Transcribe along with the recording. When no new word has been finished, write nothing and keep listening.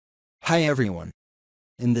Hi everyone.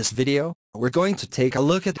 In this video, we're going to take a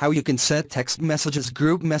look at how you can set text messages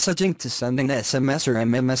group messaging to send an SMS or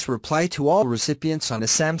MMS reply to all recipients on a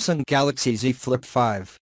Samsung Galaxy Z Flip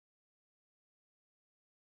 5.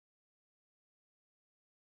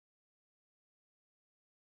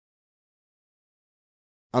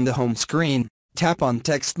 On the home screen, tap on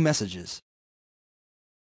Text Messages.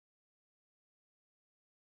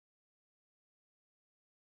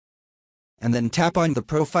 And then tap on the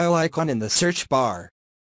profile icon in the search bar.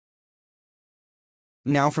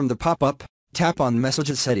 Now from the pop-up, tap on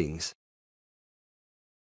Messages Settings.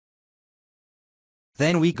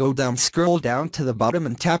 Then we scroll down to the bottom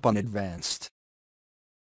and tap on Advanced.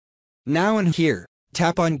 Now in here,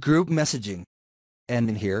 tap on Group Messaging. And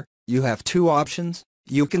in here, you have two options.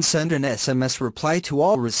 You can send an SMS reply to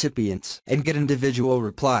all recipients and get individual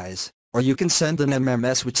replies, or you can send an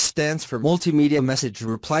MMS, which stands for Multimedia Message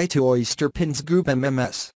Reply to Oyster Pins Group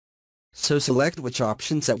MMS. So select which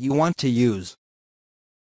options that you want to use.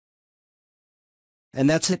 And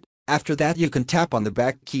that's it. After that you can tap on the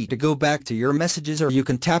back key to go back to your messages, or you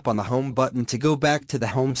can tap on the home button to go back to the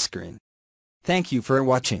home screen. Thank you for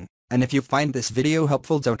watching, and if you find this video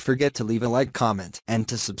helpful, don't forget to leave a like, comment, and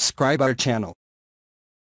to subscribe our channel.